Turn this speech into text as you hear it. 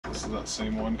This is that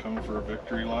same one coming for a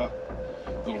victory lap.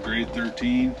 Little grade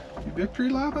 13. You victory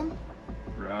lapping?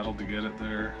 Rattled to get it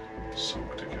there.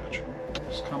 Soaked to catch him.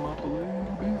 Just come up a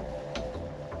little bit.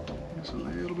 Just a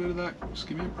little bit of that. Just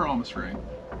give me a promise ring.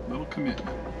 A little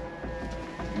commitment.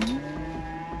 Ooh,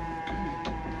 okay.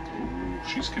 Oh,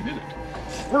 she's committed.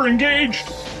 We're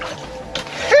engaged!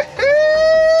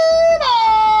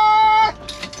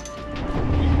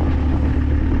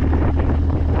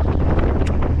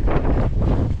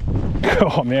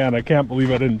 Oh man, I can't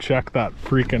believe I didn't check that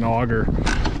freaking auger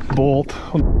bolt.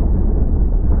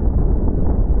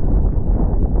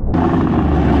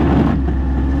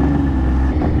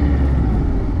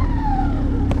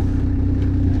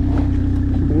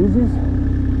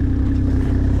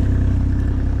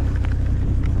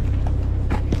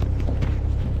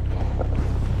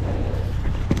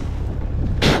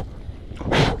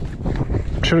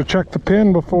 Should have checked the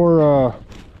pin before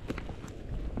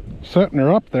setting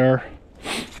her up there.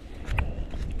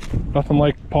 Nothing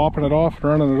like popping it off and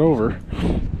running it over.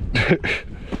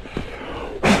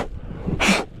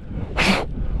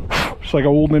 It's like an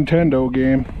old Nintendo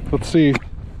game. Let's see.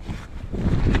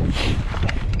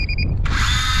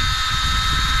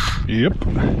 Yep.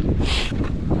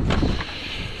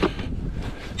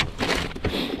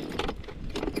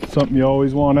 Something you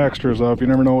always want extras of. You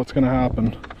never know what's going to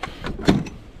happen.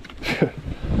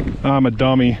 I'm a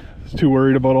dummy. I was too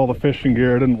worried about all the fishing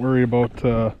gear. I didn't worry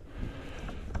about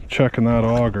checking that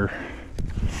auger.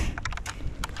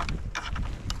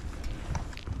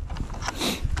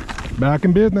 Back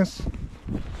in business.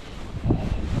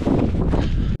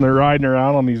 They're riding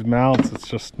around on these mounts. It's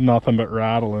just nothing but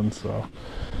rattling. So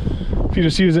if you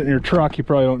just use it in your truck, you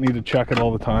probably don't need to check it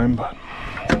all the time. But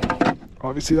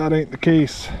obviously that ain't the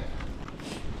case.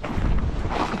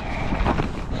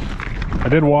 I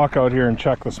did walk out here and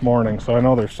check this morning, so I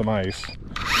know there's some ice.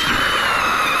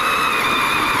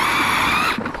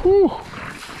 Whew,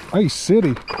 Ice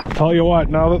City. Tell you what,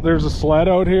 now that there's a sled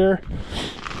out here,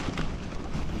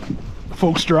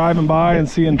 folks driving by and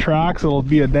seeing tracks, it'll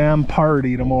be a damn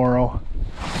party tomorrow.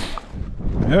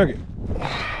 Okay.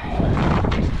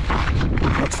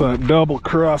 That's that double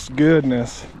crust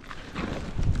goodness.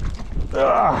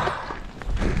 Ah.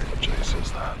 What chase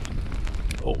is that?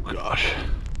 Oh gosh.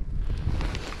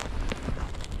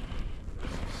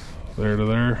 There to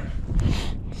there,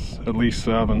 it's at least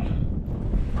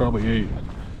 7, probably 8.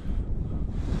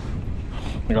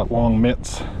 I got long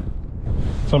mitts.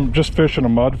 So I'm just fishing a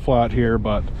mud flat here,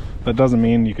 but that doesn't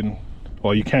mean you can,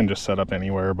 well, you can just set up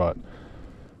anywhere, but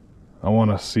I want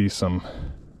to see some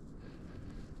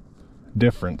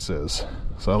differences.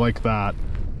 So I like that.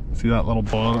 See that little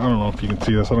bug? I don't know if you can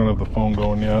see this. I don't have the phone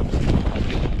going yet.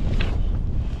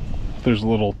 There's a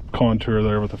little contour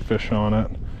there with a fish on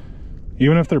it.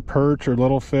 Even if they're perch or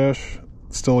little fish,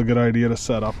 it's still a good idea to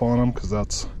set up on them, because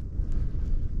that's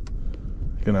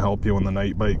gonna help you when the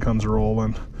night bite comes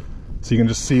rolling. So you can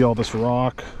just see all this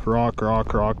rock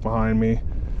behind me,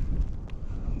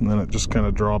 and then it just kind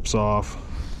of drops off.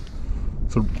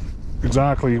 So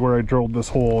exactly where I drilled this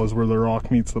hole is where the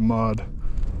rock meets the mud.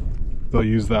 They'll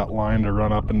use that line to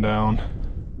run up and down.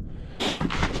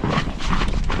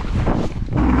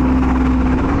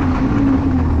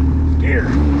 Here.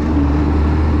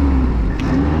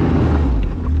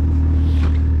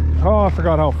 Oh, I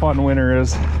forgot how fun winter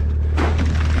is.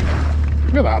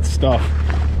 Look at that stuff.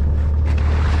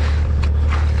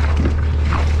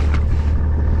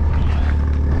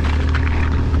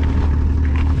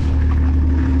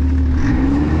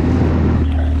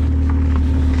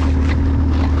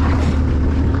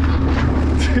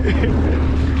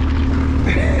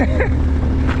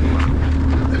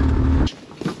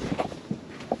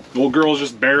 Old girl's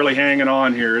just barely hanging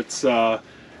on here.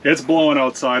 It's blowing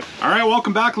outside. All right,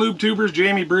 welcome back, Lube Tubers.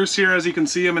 Jamie Bruce here. As you can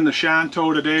see, I'm in the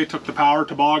Shanto today. Took the power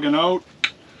toboggan out,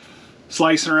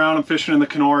 slicing around and fishing in the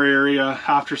Kenora area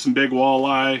after some big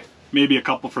walleye, maybe a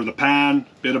couple for the pan.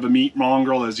 Bit of a meat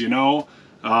mongrel, as you know.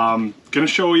 Gonna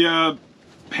show you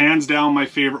hands down my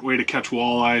favorite way to catch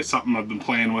walleye. Something I've been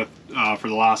playing with for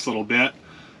the last little bit.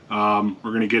 We're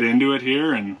gonna get into it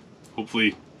here and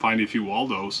hopefully find a few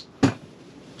Waldos.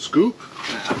 Scoop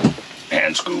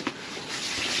and scoop.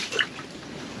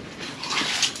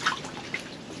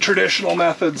 Traditional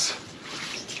methods.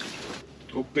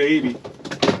 Oh baby.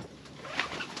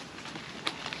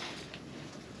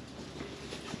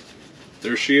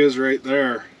 There she is right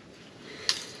there.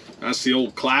 That's the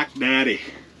old Clack Daddy.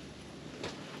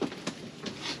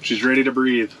 She's ready to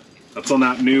breathe. That's on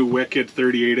that new Wicked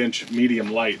 38-inch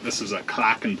medium light. This is a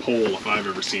clack and pole if I've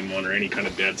ever seen one, or any kind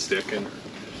of dead stick in.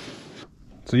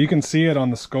 So you can see it on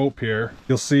the scope here.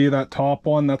 You'll see that top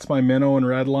one, that's my minnow and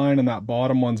red line, and that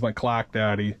bottom one's my Clack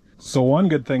Daddy. So one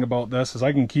good thing about this is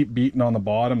I can keep beating on the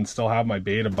bottom and still have my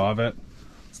bait above it.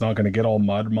 It's not going to get all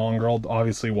mud mongreled.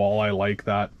 Obviously walleye like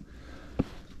that,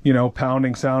 you know,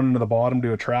 pounding sound into the bottom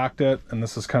to attract it, and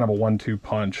this is kind of a 1-2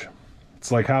 punch.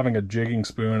 It's like having a jigging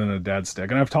spoon and a dead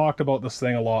stick. And I've talked about this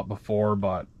thing a lot before,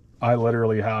 but I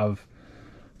literally have,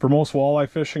 for most walleye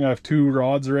fishing, I have 2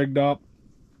 rods rigged up,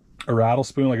 a rattle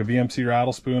spoon, like a VMC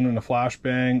rattle spoon, and a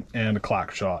flashbang, and a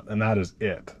Clack Shot, and that is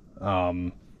it.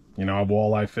 You know, I've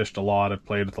walleye fished a lot, I've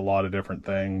played with a lot of different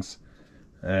things,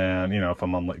 and you know, if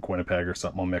I'm on Lake Winnipeg or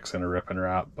something, I'll mix in a rip and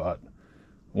wrap. But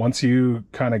once you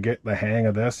kind of get the hang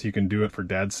of this, you can do it for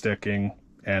dead sticking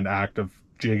and active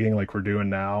jigging like we're doing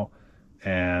now,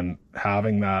 and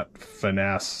having that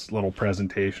finesse little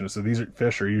presentation. So these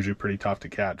fish are usually pretty tough to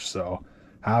catch, so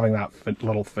having that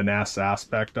little finesse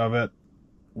aspect of it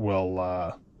will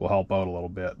help out a little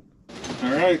bit.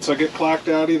 All right, so I get Clack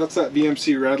Daddy. That's that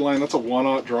VMC red line. That's a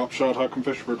 1/0 drop shot. Huck and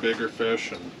fish for bigger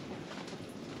fish and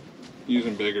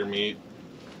using bigger meat.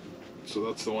 So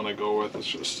that's the one I go with. It's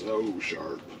just so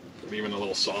sharp. And even a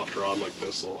little soft rod like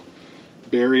this will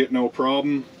bury it no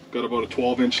problem. Got about a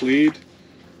 12-inch lead,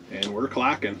 and we're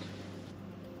clacking.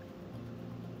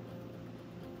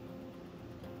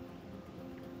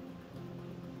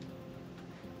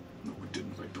 No, it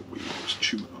didn't bite the weight. I was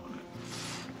chewing on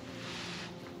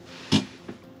it.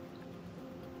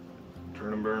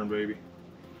 Turn and burn, baby.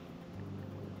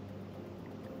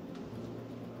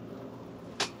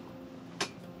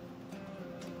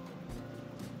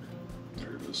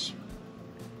 There it is.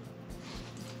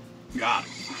 Got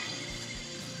him.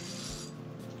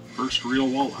 First real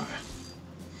walleye.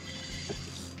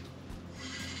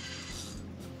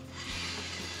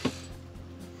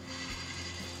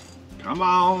 Come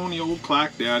on, you old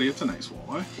Clack Daddy. It's a nice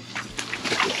walleye.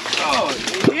 Oh,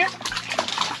 yeah.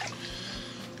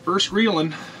 First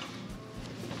reeling.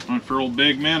 Went for old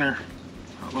Big Minner.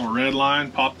 That little red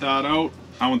line, popped that out.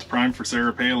 That one's primed for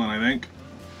Sarah Palin, I think.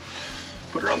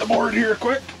 Put her on the board here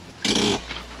quick.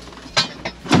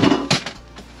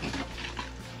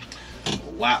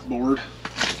 Lap board.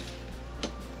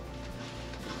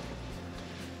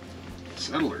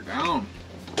 Settle her down.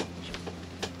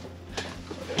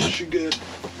 Is she good?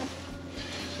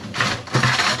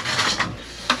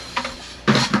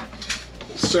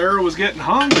 Sarah was getting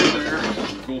hungry there.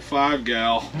 Go 5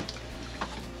 gal.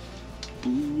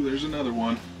 Ooh, there's another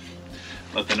one.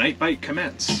 Let the night bite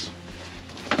commence.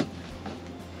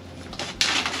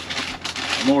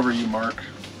 I'm over you, Mark.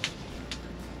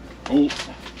 Oh.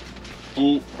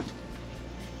 Oh.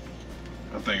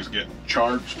 That thing's getting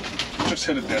charged. Just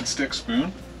hit a dead stick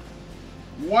spoon.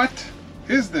 What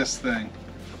is this thing?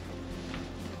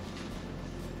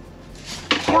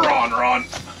 We're on, Ron.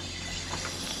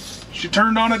 She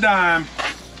turned on a dime.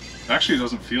 Actually, it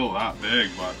doesn't feel that big,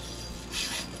 but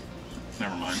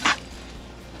never mind.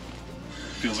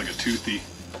 Feels like a toothy.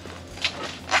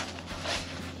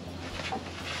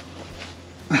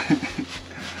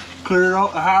 Cleared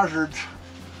out the hazards.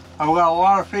 I've got a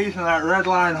lot of faith in that red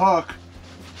line hook.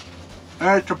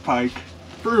 That's a pike.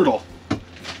 Brutal.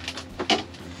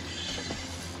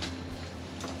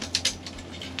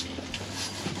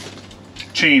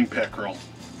 Chain pickerel.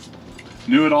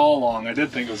 Knew it all along. I did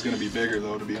think it was going to be bigger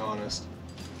though, to be honest.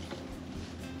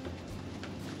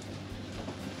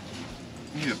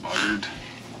 You buggered.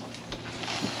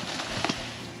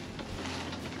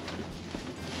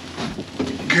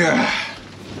 Gah.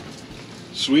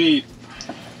 Sweet.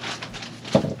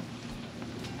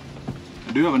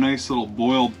 I do have a nice little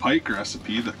boiled pike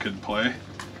recipe that could play.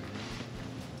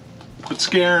 Quit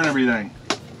scaring everything.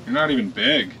 You're not even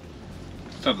big.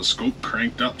 Just have the scope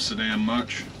cranked up so damn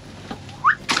much.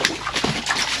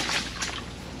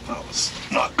 That was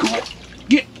not cool.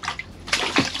 Get!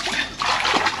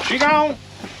 She gone!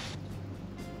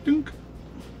 Dunk.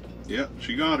 Yeah,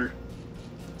 she got her.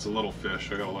 It's a little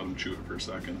fish. I gotta let him chew it for a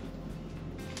second.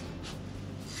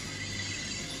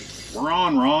 We're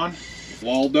on, Ron.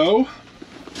 Waldo.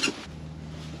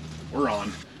 We're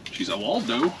on. She's a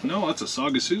Waldo. No, that's a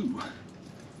Sagasoo.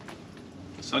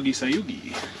 Sagi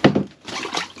Sayugi.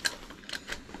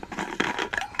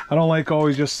 I don't like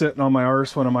always just sitting on my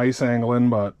arse when I'm ice angling,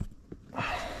 but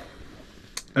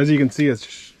as you can see,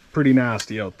 it's pretty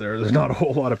nasty out there. There's not a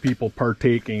whole lot of people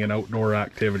partaking in outdoor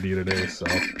activity today, so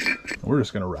we're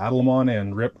just gonna rattle them on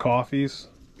in. Rip coffees.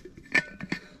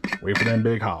 Wait for them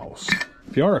big house.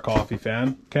 If you are a coffee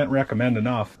fan, can't recommend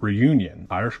enough Reunion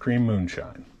Irish Cream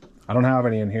Moonshine. I don't have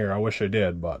any in here. I wish I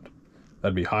did, but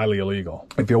That'd be highly illegal.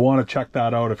 If you want to check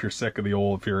that out, if you're sick of the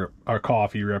old, if you're a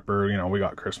coffee ripper, you know, we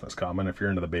got Christmas coming. If you're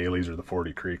into the Baileys or the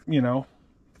 40 Creek, you know,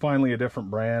 finally a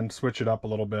different brand, switch it up a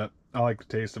little bit. I like the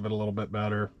taste of it a little bit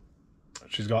better.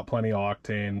 She's got plenty of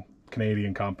octane,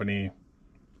 Canadian company.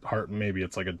 Maybe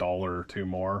it's like $1 or $2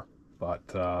 more, but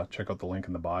check out the link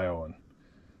in the bio and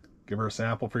give her a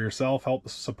sample for yourself. Help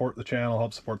support the channel,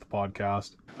 help support the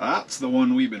podcast. That's the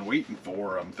one we've been waiting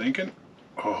for, I'm thinking.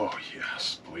 Oh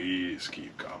yes, please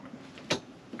keep coming.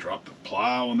 Drop the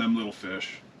plow on them little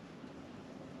fish.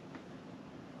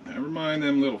 Never mind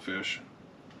them little fish.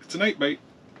 It's a night bait.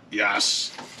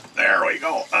 Yes, there we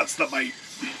go. That's the bite.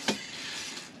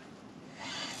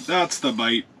 That's the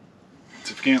bite.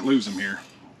 If you can't lose them here.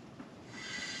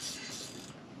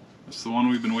 That's the one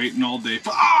we've been waiting all day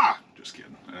for. Ah! Just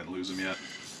kidding. I didn't lose them yet.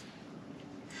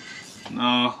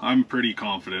 No, I'm pretty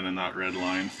confident in that red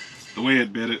line. The way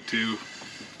it bit it too.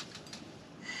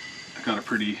 I got a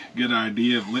pretty good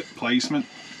idea of lip placement.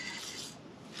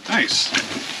 Nice.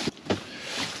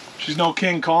 She's no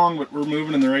King Kong, but we're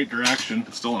moving in the right direction.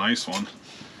 It's still a nice one.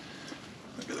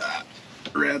 Look at that.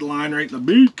 Red line right in the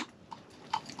beak.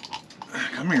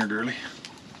 Come here, girly.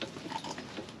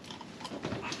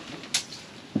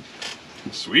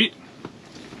 Sweet.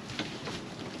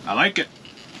 I like it.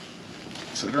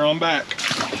 Sit her on back.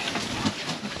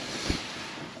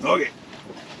 Okay.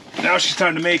 Now she's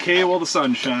time to make hay while the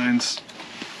sun shines.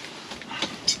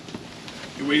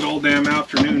 You wait all damn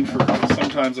afternoon for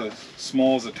sometimes as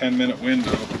small as a 10-minute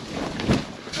window.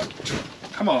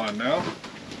 Come on now.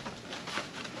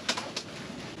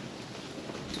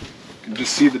 You can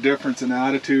just see the difference in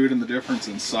attitude and the difference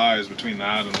in size between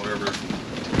that and whatever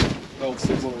else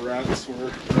those little rats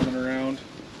were running around.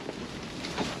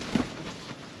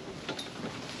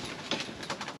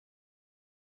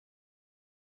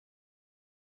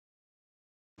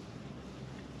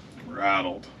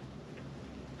 Rattled.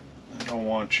 I don't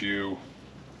want you.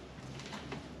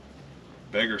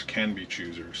 Beggars can be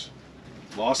choosers.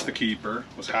 Lost the keeper.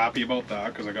 Was happy about that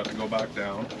because I got to go back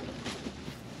down.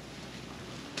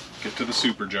 Get to the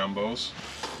super jumbos.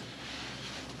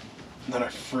 And then I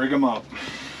frig them up.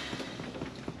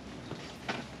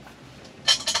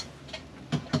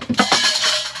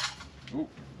 Ooh.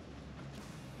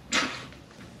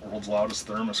 World's loudest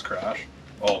thermos crash.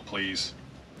 Oh, please.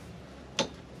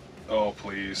 Oh,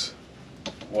 please.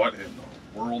 What in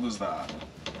the world is that?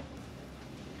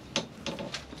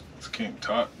 It's King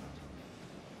Tut.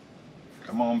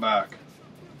 Come on back.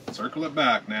 Circle it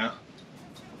back now.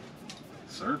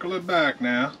 Circle it back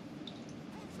now.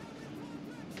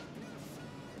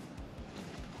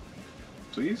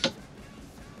 Please?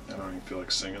 I don't even feel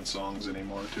like singing songs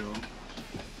anymore to him.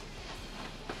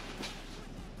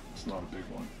 It's not a big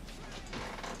one.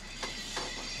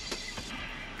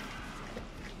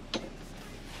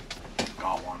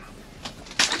 Got one.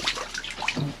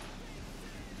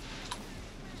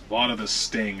 A lot of this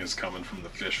sting is coming from the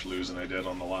fish losing I did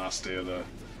on the last day of the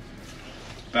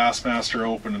Bassmaster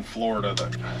Open in Florida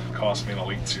that cost me an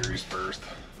Elite Series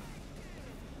berth.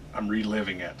 I'm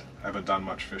reliving it. I haven't done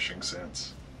much fishing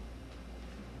since.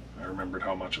 I remembered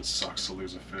how much it sucks to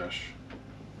lose a fish.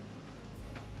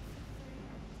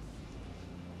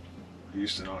 I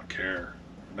used to not care.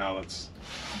 Now that's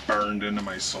burned into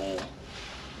my soul.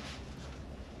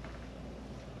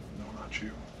 No, not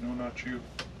you. No, not you.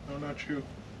 No, not you.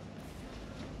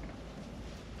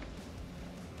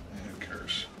 Who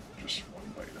cares? Just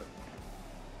one bite it.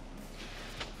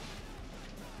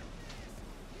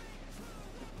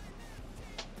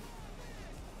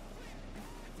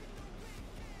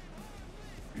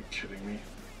 Are you kidding me?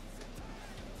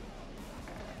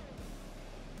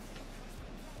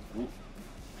 Ooh.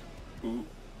 Ooh.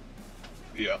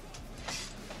 Yeah.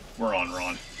 We're on,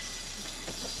 Ron.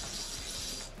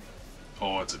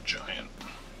 Oh, it's a giant.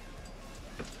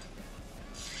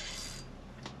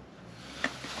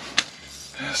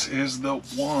 This is the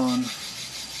one.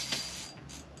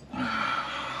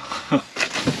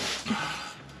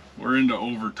 We're into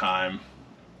overtime.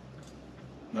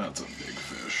 That's a big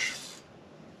fish.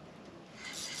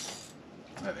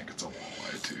 I think it's a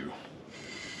walleye too.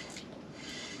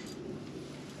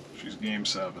 She's game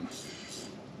 7.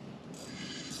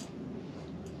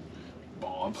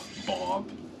 Bob, Bob.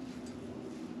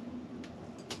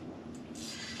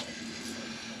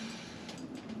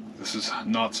 This is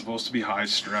not supposed to be high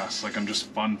stress, like I'm just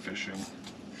fun fishing.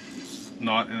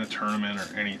 Not in a tournament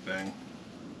or anything.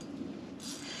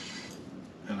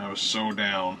 And I was so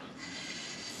down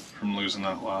from losing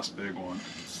that last big one.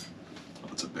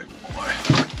 That's a big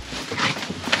walleye.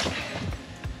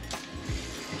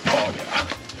 Oh yeah.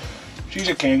 She's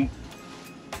a king.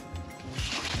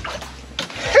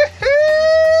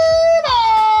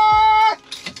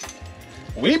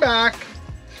 We back.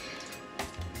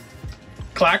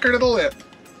 Clacker to the lip.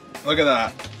 Look at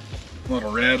that.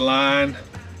 Little red line.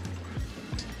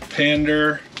 Pinned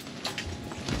her.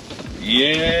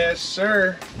 Yes,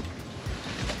 sir.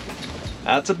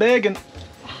 That's a big one.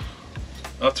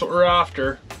 That's what we're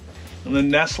after. And then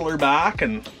nestle her back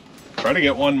and try to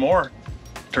get one more.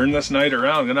 Turn this night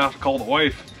around. I'm gonna have to call the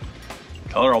wife.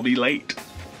 Tell her I'll be late.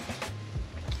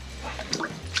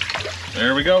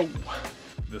 There we go.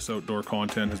 This outdoor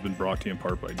content has been brought to you in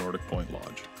part by Nordic Point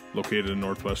Lodge. Located in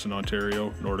northwestern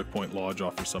Ontario, Nordic Point Lodge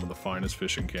offers some of the finest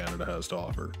fishing Canada has to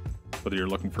offer. Whether you're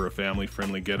looking for a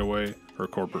family-friendly getaway or a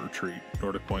corporate retreat,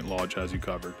 Nordic Point Lodge has you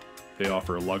covered. They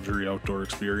offer a luxury outdoor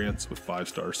experience with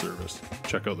 5-star service.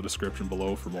 Check out the description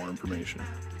below for more information.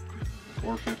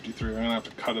 4:53, I'm gonna have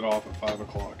to cut it off at 5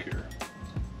 o'clock here.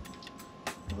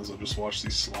 Otherwise I'll just watch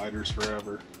these sliders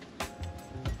forever. I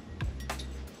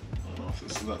don't know if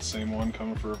this is that same one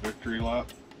coming for a victory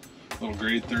lap. Little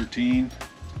grade 13.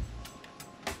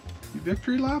 You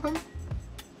victory lapping?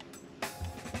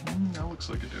 That looks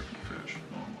like a different fish.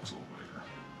 Oh, it looks a little bigger.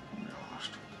 I'll be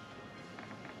honest.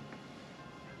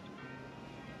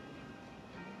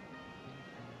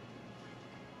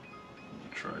 I'm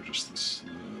gonna try just this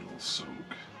little soak.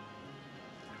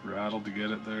 Rattle to get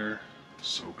it there,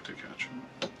 soak to catch him.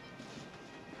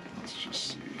 Let's just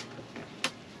see.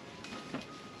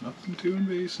 Nothing too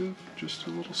invasive, just a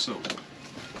little soak.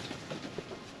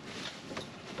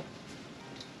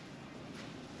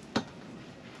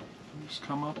 Just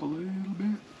come up a little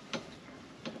bit.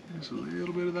 Just a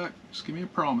little bit of that. Just give me a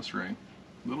promise ring.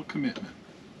 A little commitment.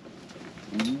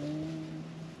 Ooh,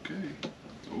 okay.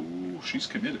 Oh, she's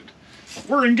committed.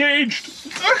 We're engaged!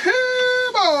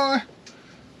 Boy!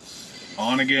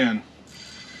 On again.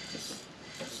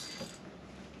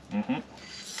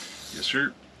 Yes,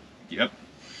 sir. Yep.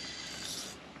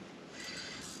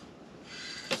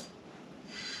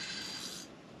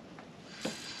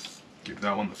 Give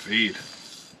that one the fade.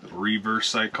 Little reverse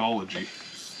psychology.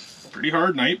 Pretty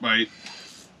hard night bite.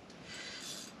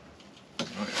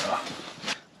 Oh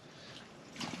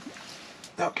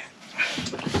yeah. Okay.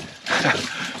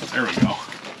 There we go.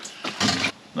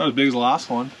 Not as big as the last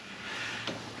one,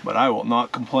 but I will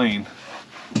not complain.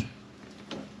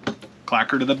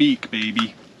 Clacker to the beak,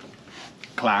 baby.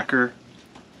 Clacker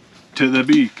to the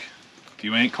beak. If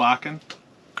you ain't clacking,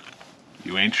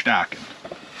 you ain't stacking.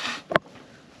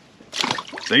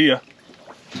 See ya.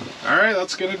 Alright,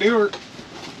 that's gonna do it.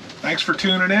 Thanks for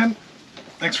tuning in.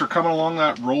 Thanks for coming along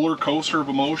that roller coaster of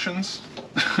emotions.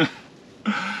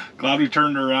 Glad we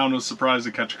turned her around. I was surprised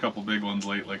to catch a couple big ones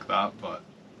late like that, but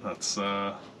that's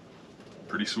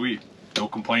pretty sweet. No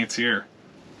complaints here.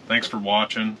 Thanks for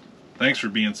watching. Thanks for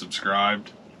being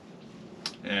subscribed.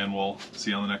 And we'll see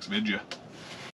you on the next video.